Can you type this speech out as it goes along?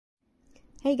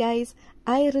Hey guys,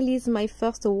 I released my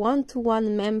first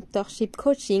one-to-one mentorship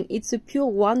coaching. It's a pure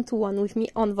one-to-one with me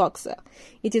on Voxer.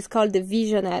 It is called the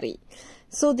Visionary.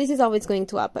 So this is how it's going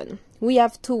to happen. We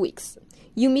have 2 weeks.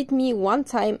 You meet me one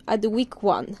time at the week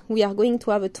 1. We are going to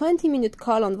have a 20-minute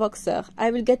call on Voxer. I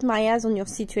will get my eyes on your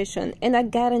situation and I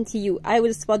guarantee you I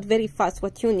will spot very fast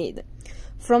what you need.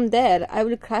 From there, I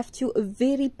will craft you a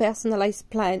very personalized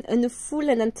plan and a full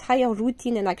and entire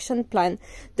routine and action plan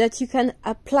that you can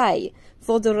apply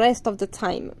for the rest of the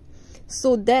time.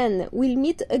 So then we'll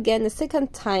meet again a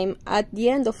second time at the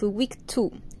end of week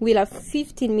 2. We'll have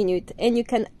 15 minutes and you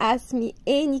can ask me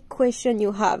any question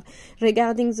you have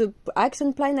regarding the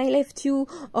action plan I left you,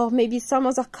 or maybe some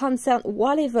other concern,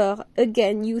 whatever.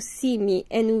 Again, you see me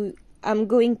and I'm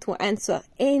going to answer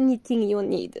anything you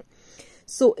need.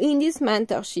 So in this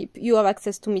mentorship, you have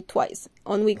access to me twice,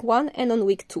 on week 1 and on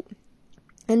week 2.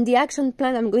 And the action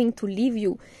plan I'm going to leave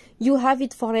you, you have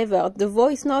it forever. The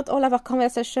voice note, all of our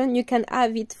conversation, you can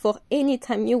have it for any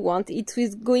time you want. It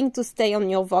is going to stay on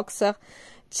your Voxer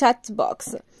chat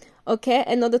box. Okay,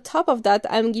 and on the top of that,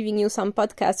 I'm giving you some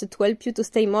podcasts to help you to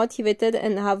stay motivated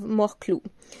and have more clue.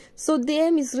 So the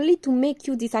aim is really to make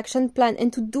you this action plan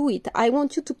and to do it. I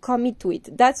want you to commit to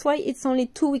it. That's why it's only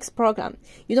 2 weeks program.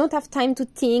 You don't have time to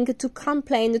think, to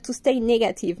complain, to stay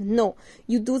negative. No,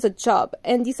 you do the job.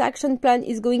 And this action plan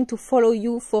is going to follow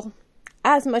you for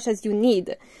as much as you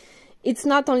need. It's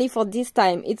not only for this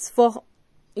time. It's for,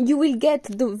 you will get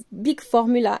the big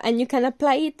formula and you can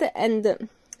apply it and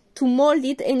to mold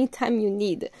it anytime you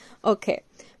need. Okay,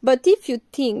 but if you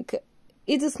think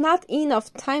it is not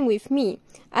enough time with me,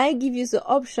 I give you the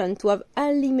option to have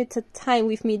unlimited time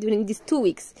with me during these 2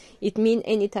 weeks. It means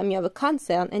anytime you have a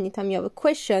concern, anytime you have a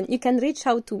question, you can reach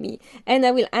out to me and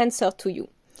I will answer to you.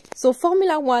 So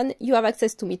Formula 1, you have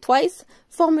access to me twice.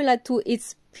 Formula 2,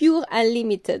 it's pure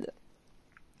unlimited.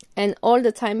 And all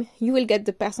the time you will get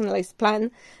the personalized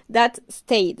plan that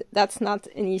stayed. That's not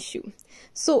an issue.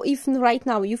 So if right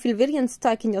now you feel very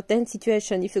unstuck in your tense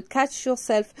situation, if you catch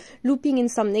yourself looping in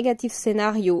some negative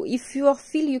scenario, if you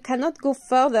feel you cannot go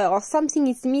further or something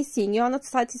is missing, you are not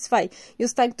satisfied, you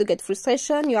start to get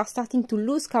frustration, you are starting to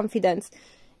lose confidence,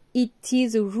 it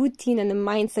is a routine and a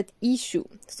mindset issue.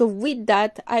 So with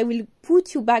that, I will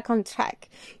put you back on track.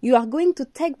 You are going to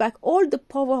take back all the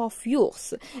power of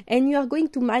yours and you are going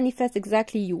to manifest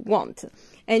exactly you want.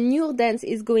 And your dance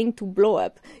is going to blow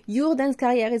up. Your dance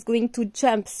career is going to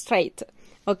jump straight.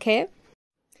 Okay?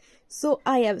 So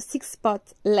I have 6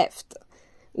 spots left.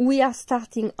 We are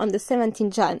starting on the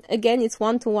 17th Jan. Again, it's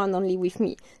one-to-one only with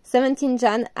me. 17th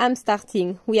Jan, I'm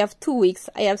starting. We have 2 weeks.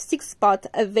 I have 6 spots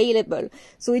available.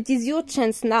 So it is your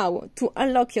chance now to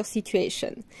unlock your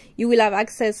situation. You will have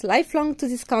access lifelong to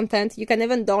this content. You can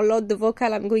even download the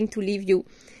vocal I'm going to leave you.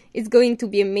 It's going to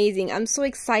be amazing. I'm so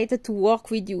excited to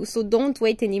work with you. So don't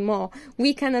wait anymore.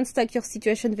 We can unstuck your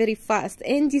situation very fast.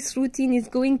 And this routine is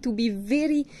going to be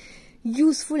very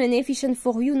useful and efficient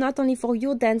for you, not only for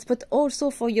your dance but also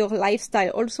for your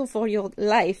lifestyle, also for your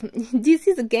life. This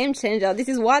is a game changer. This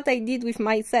is what I did with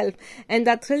myself and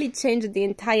that really changed the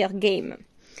entire game.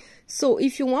 So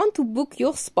if you want to book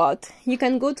your spot, you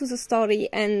can go to the story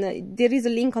and there is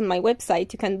a link on my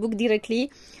website. You can book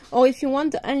directly, or if you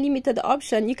want the unlimited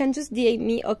option, you can just DM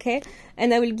me, okay,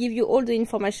 and I will give you all the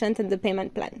information and the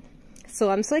payment plan. So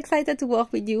I'm so excited to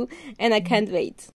work with you and I can't wait.